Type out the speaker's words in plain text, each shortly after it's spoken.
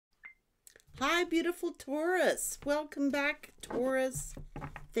Hi, beautiful Taurus. Welcome back, Taurus.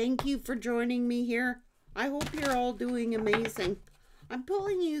 Thank you for joining me here. I hope you're all doing amazing. I'm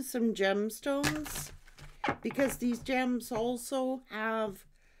pulling you some gemstones because these gems also have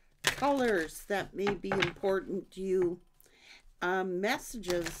colors that may be important to you,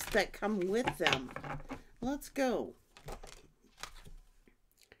 messages that come with them. Let's go.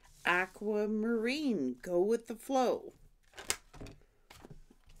 Aquamarine, go with the flow.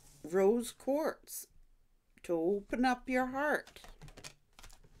 Rose quartz, to open up your heart.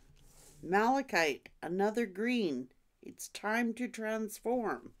 Malachite, another green, it's time to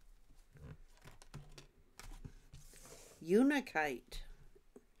transform. Unakite,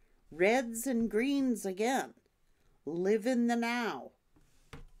 reds and greens again, live in the now.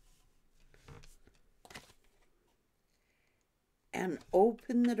 And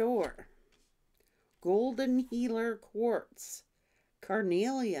open the door. Golden healer quartz,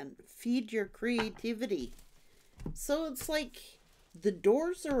 carnelian, feed your creativity. So it's like the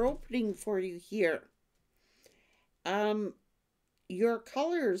doors are opening for you here. Your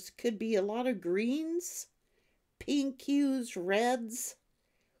colors could be a lot of greens, pink hues, reds,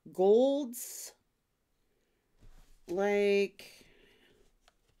 golds, like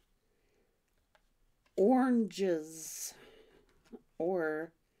oranges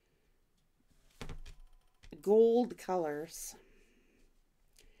or gold colors.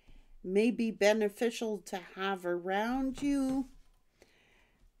 May be beneficial to have around you.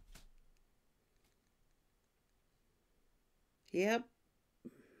 Yep.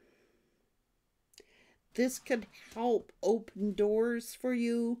 This could help open doors for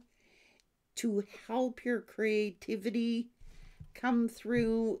you to help your creativity come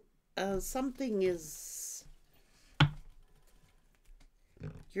through. Something is...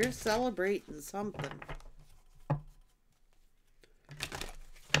 You're celebrating something.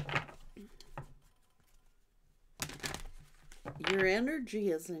 Your energy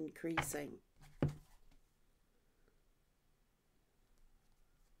is increasing.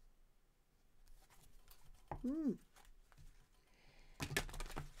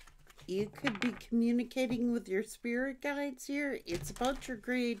 You could be communicating with your spirit guides here. It's about your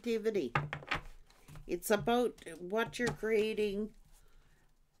creativity. It's about what you're creating.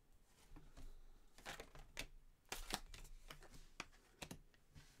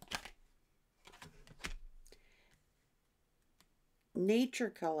 Nature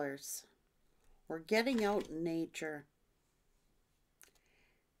colors. We're getting out in nature.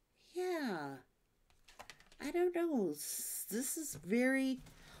 Yeah. I don't know. This is very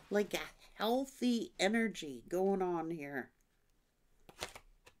like a healthy energy going on here.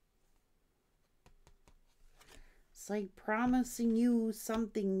 It's like promising you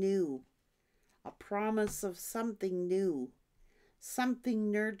something new. A promise of something new.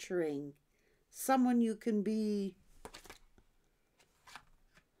 Something nurturing. Someone you can be.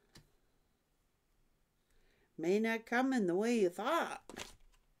 May not come in the way you thought.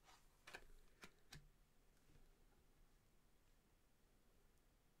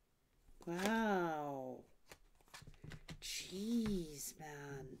 Wow. Jeez,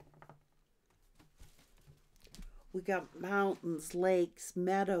 man. We got mountains, lakes,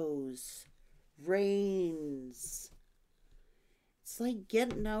 meadows, rains. It's like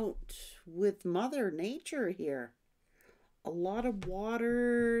getting out with Mother Nature here. A lot of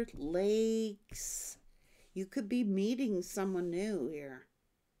water, lakes. You could be meeting someone new here.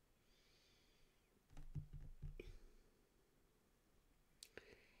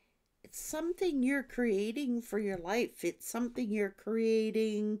 It's something you're creating for your life. It's something you're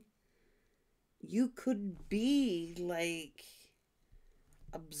creating. You could be like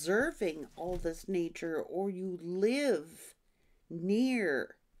observing all this nature, or you live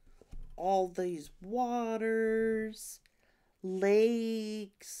near all these waters,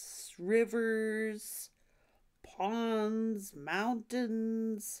 lakes, rivers, ponds,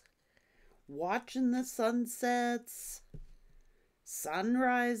 mountains, watching the sunsets,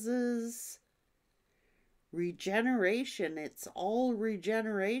 sunrises, regeneration. It's all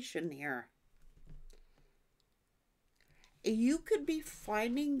regeneration here. You could be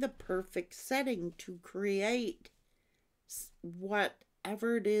finding the perfect setting to create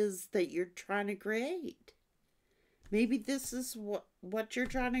whatever it is that you're trying to create. Maybe this is what you're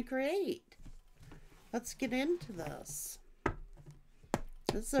trying to create. Let's get into this.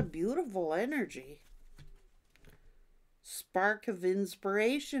 This is a beautiful energy. Spark of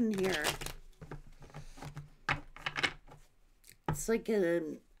inspiration here. It's like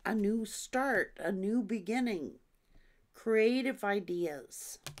a new start, a new beginning. Creative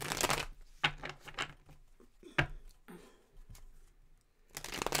ideas.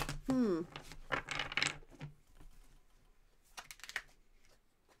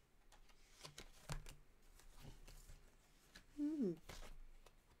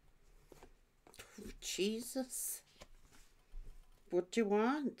 Jesus. What do you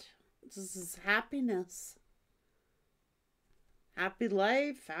want? This is happiness. Happy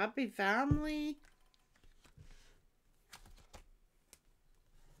life, happy family.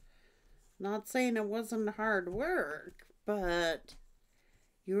 Not saying it wasn't hard work, but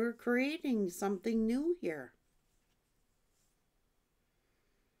you're creating something new here.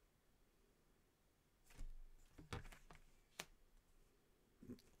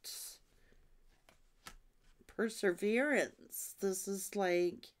 It's perseverance. This is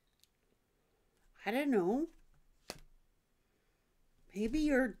like, I don't know. Maybe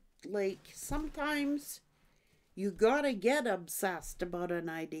you're like, sometimes you gotta get obsessed about an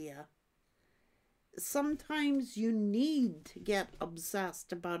idea. Sometimes you need to get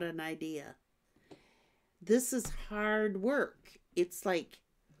obsessed about an idea. This is hard work. It's like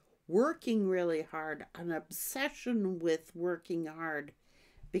working really hard, an obsession with working hard,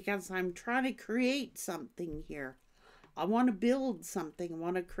 because I'm trying to create something here. I want to build something. I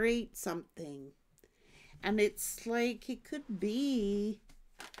want to create something. And it's like, it could be,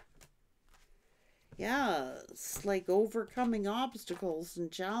 yeah, it's like overcoming obstacles and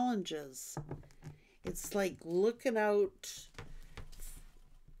challenges. It's like looking out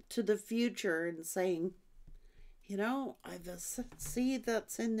to the future and saying, you know, I've a seed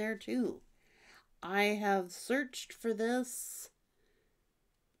that's in there too. I have searched for this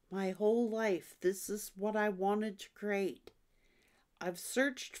my whole life. This is what I wanted to create. I've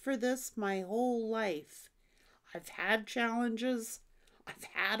searched for this my whole life. I've had challenges. I've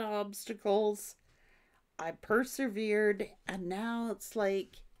had obstacles. I persevered. And now it's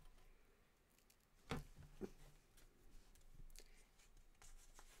like,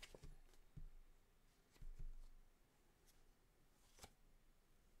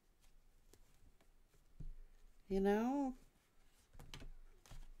 you know,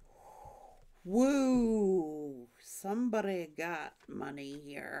 woo, somebody got money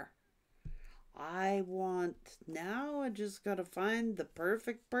here. I just gotta find the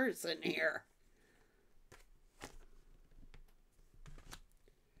perfect person here.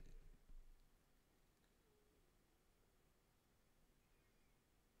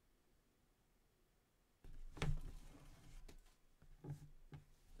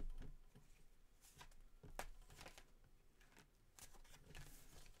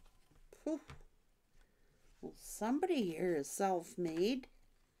 Whew. Well, somebody here is self-made.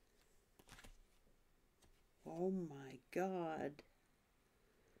 Oh my God.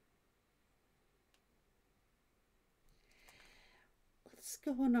 What's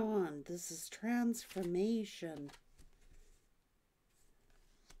going on? This is transformation.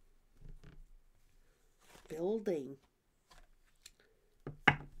 Building.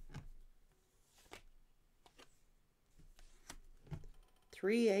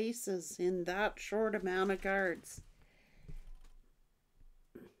 Three aces in that short amount of cards.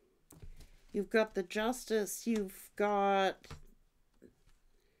 You've got the Justice, you've got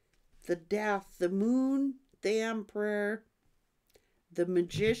the Death, the Moon, the Emperor, the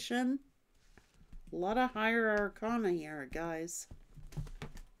Magician. A lot of higher arcana here, guys.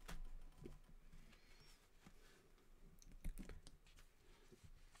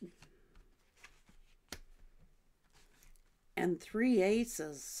 And three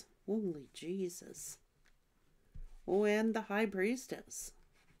aces. Holy Jesus. Oh, and the High Priestess.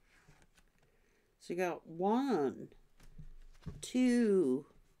 So you got 1, 2,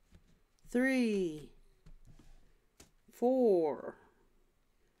 3, 4,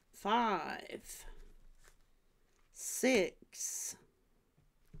 5, 6,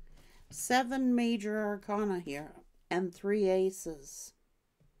 7 major arcana here, and 3 aces.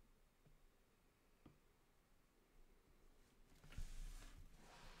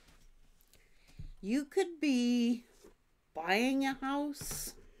 You could be buying a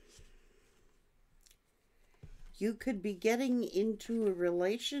house. You could be getting into a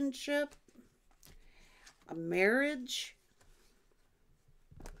relationship, a marriage.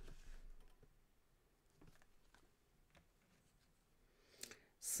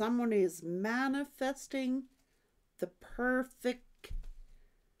 Someone is manifesting the perfect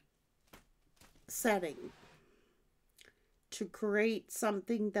setting to create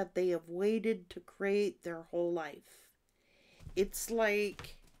something that they have waited to create their whole life. It's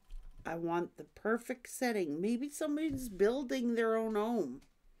like, I want the perfect setting. Maybe somebody's building their own home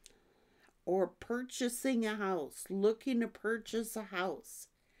or purchasing a house, looking to purchase a house.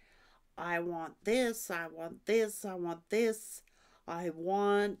 I want this, I want this, I want this. I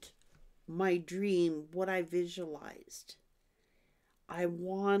want my dream, what I visualized. I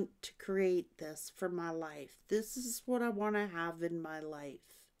want to create this for my life. This is what I want to have in my life.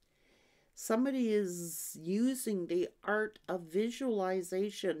 Somebody is using the art of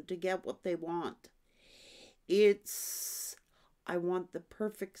visualization to get what they want. It's, I want the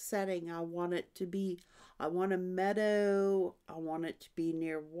perfect setting. I want a meadow. I want it to be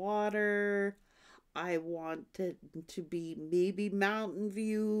near water. I want it to be maybe mountain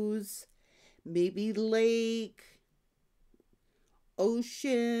views, maybe lake,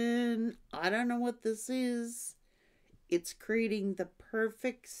 ocean. I don't know what this is. It's creating the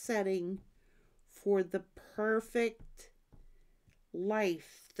perfect setting for the perfect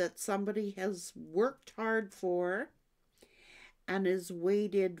life that somebody has worked hard for and has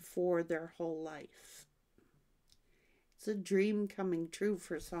waited for their whole life. It's a dream coming true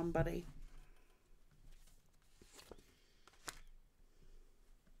for somebody.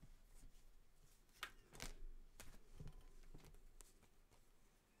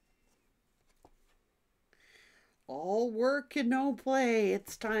 All work and no play.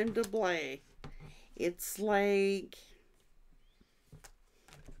 It's time to play. It's like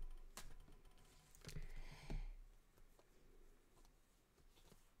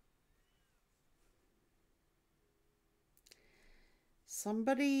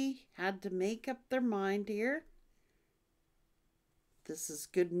somebody had to make up their mind here. This is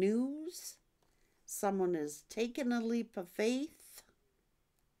good news. Someone has taken a leap of faith.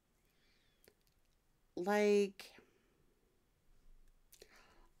 Like,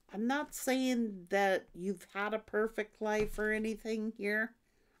 I'm not saying that you've had a perfect life or anything here.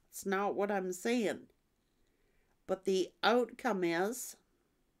 It's not what I'm saying. But the outcome is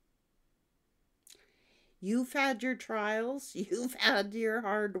you've had your trials, you've had your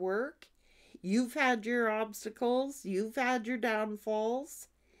hard work, you've had your obstacles, you've had your downfalls,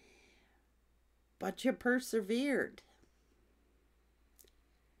 but you persevered.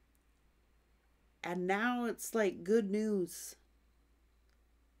 And now it's like good news.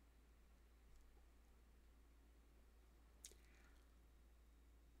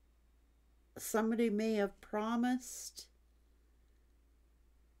 Somebody may have promised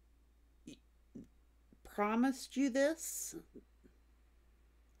you this,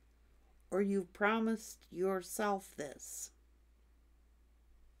 or you've promised yourself this.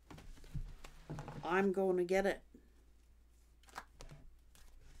 I'm going to get it.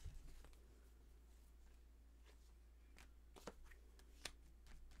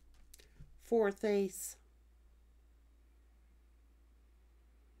 Fourth ace.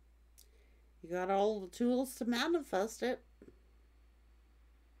 You got all the tools to manifest it.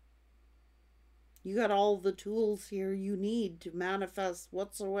 You got all the tools here you need to manifest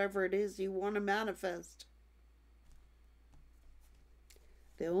whatsoever it is you want to manifest.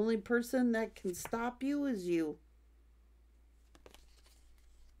 The only person that can stop you is you.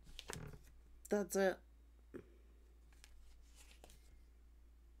 That's it.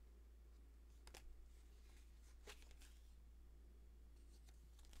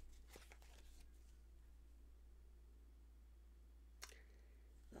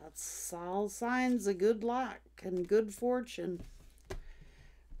 That's all signs of good luck and good fortune.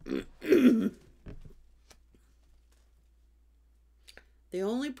 The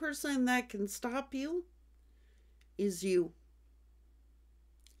only person that can stop you is you.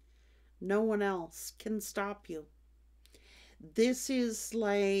 No one else can stop you. This is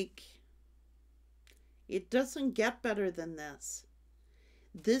like, it doesn't get better than this.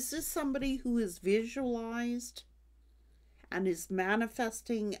 This is somebody who is visualized and is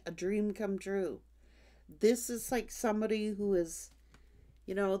manifesting a dream come true. This is like somebody who is,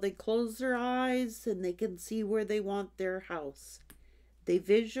 you know, they close their eyes and they can see where they want their house. They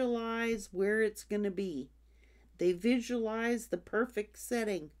visualize where it's going to be. They visualize the perfect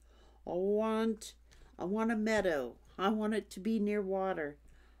setting. I want a meadow. I want it to be near water.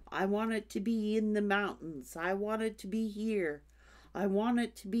 I want it to be in the mountains. I want it to be here. I want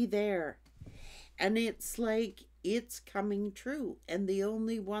it to be there. And it's like it's coming true. And the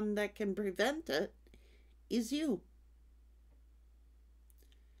only one that can prevent it is you.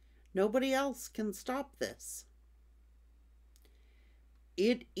 Nobody else can stop this.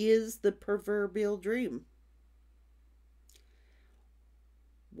 It is the proverbial dream.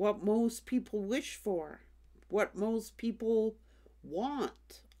 What most people wish for. What most people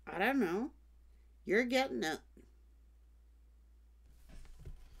want. I don't know. You're getting it.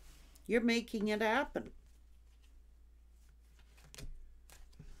 You're making it happen.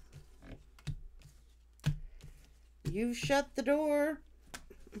 You've shut the door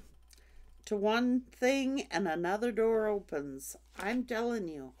to one thing and another door opens. I'm telling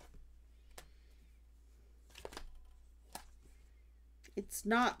you. It's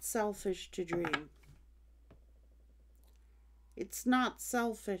not selfish to dream. It's not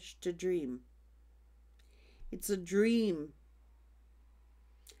selfish to dream. It's a dream.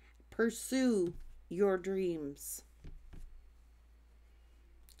 Pursue your dreams.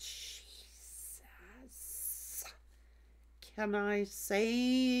 Jesus. Can I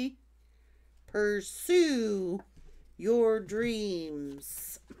say pursue your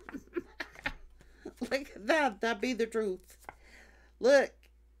dreams? Look at that. That'd be the truth. Look.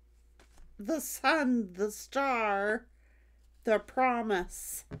 The sun, the star, the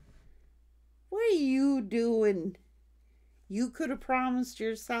promise. What are you doing? You could have promised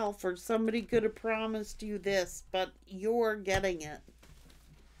yourself, or somebody could have promised you this, but you're getting it.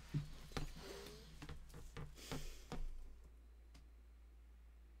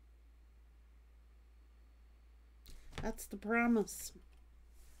 That's the promise.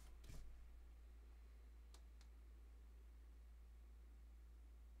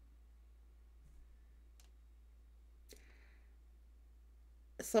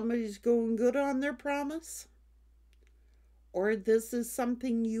 Somebody's going good on their promise, or this is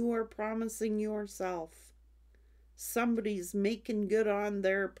something you are promising yourself. Somebody's making good on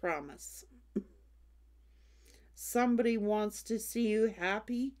their promise. Somebody wants to see you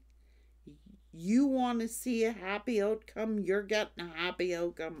happy. You want to see a happy outcome. You're getting a happy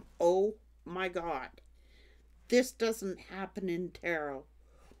outcome. Oh my God. This doesn't happen in tarot.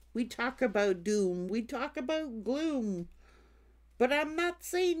 We talk about doom. We talk about gloom. But I'm not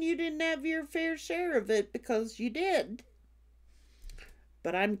saying you didn't have your fair share of it, because you did.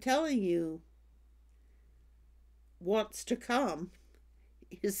 But I'm telling you, what's to come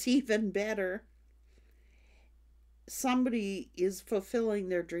is even better. Somebody is fulfilling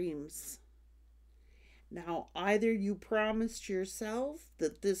their dreams. Now, either you promised yourself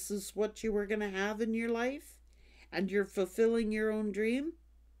that this is what you were going to have in your life, and you're fulfilling your own dream,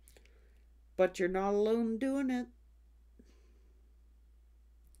 but you're not alone doing it.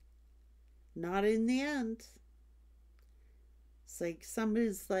 Not in the end. It's like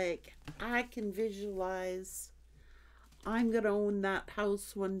somebody's like, I can visualize I'm going to own that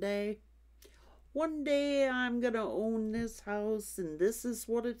house one day. One day I'm going to own this house, and this is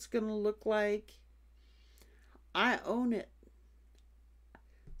what it's going to look like. I own it.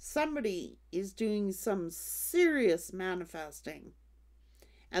 Somebody is doing some serious manifesting,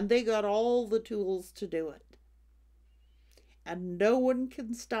 and they got all the tools to do it. And no one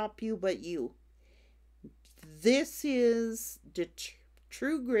can stop you but you. This is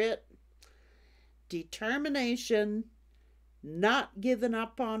true grit, determination, not giving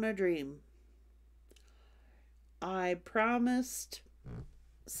up on a dream. I promised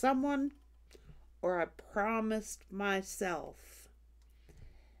someone, or I promised myself,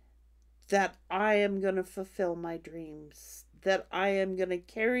 that I am going to fulfill my dreams, that I am going to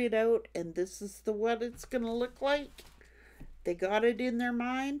carry it out, and this is what it's going to look like. They got it in their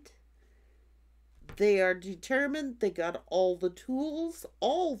mind. They are determined. They got all the tools.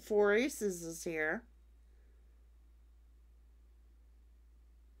 All 4 aces is here.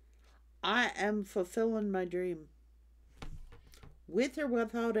 I am fulfilling my dream. With or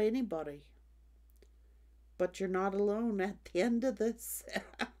without anybody. But you're not alone at the end of this.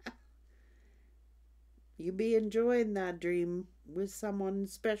 You be enjoying that dream with someone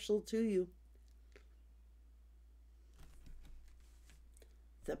special to you.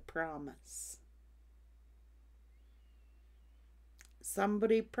 The promise.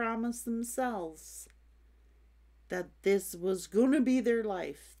 Somebody promised themselves that this was going to be their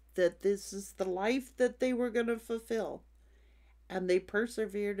life, that this is the life that they were going to fulfill, and they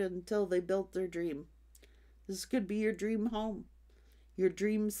persevered until they built their dream. This could be your dream home, your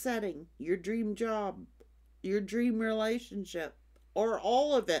dream setting, your dream job, your dream relationship, or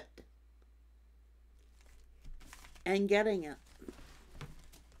all of it, and getting it.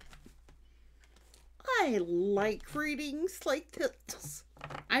 I like readings like this.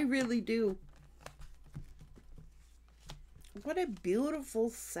 I really do. What a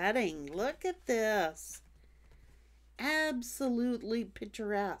beautiful setting. Look at this. Absolutely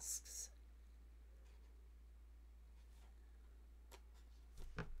picturesque.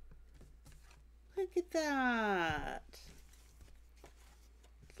 Look at that.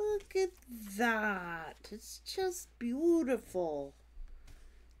 Look at that. It's just beautiful.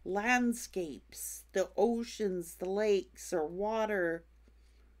 Landscapes, the oceans, the lakes or water,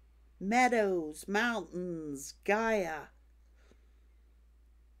 meadows, mountains, Gaia.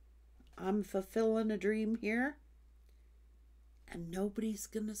 I'm fulfilling a dream here, and nobody's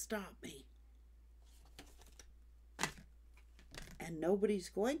gonna stop me. And nobody's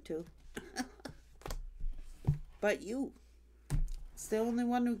going to. But you. It's the only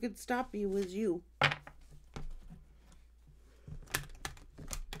one who could stop you is you.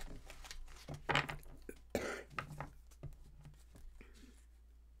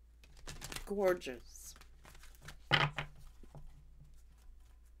 gorgeous.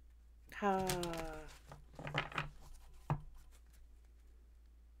 Ah.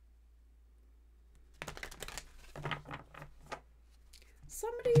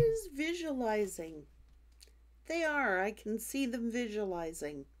 Somebody is visualizing. They are. I can see them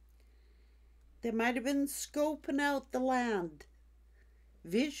visualizing. They might have been scoping out the land,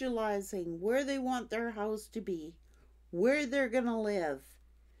 visualizing where they want their house to be, where they're going to live.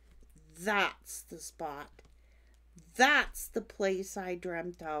 That's the spot. That's the place I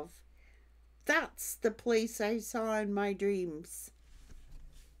dreamt of. That's the place I saw in my dreams.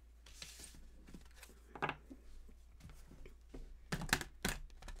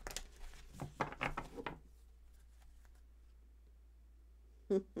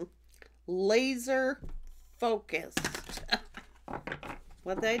 Laser focused.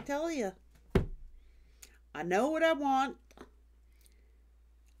 What did I tell you? I know what I want.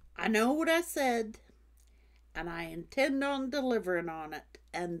 I know what I said. And I intend on delivering on it.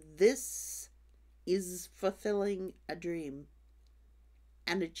 And this is fulfilling a dream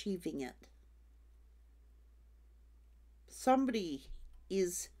and achieving it. Somebody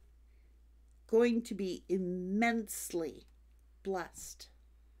is going to be immensely blessed.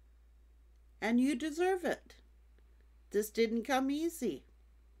 And you deserve it. This didn't come easy.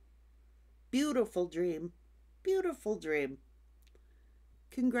 Beautiful dream. Beautiful dream.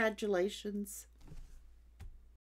 Congratulations.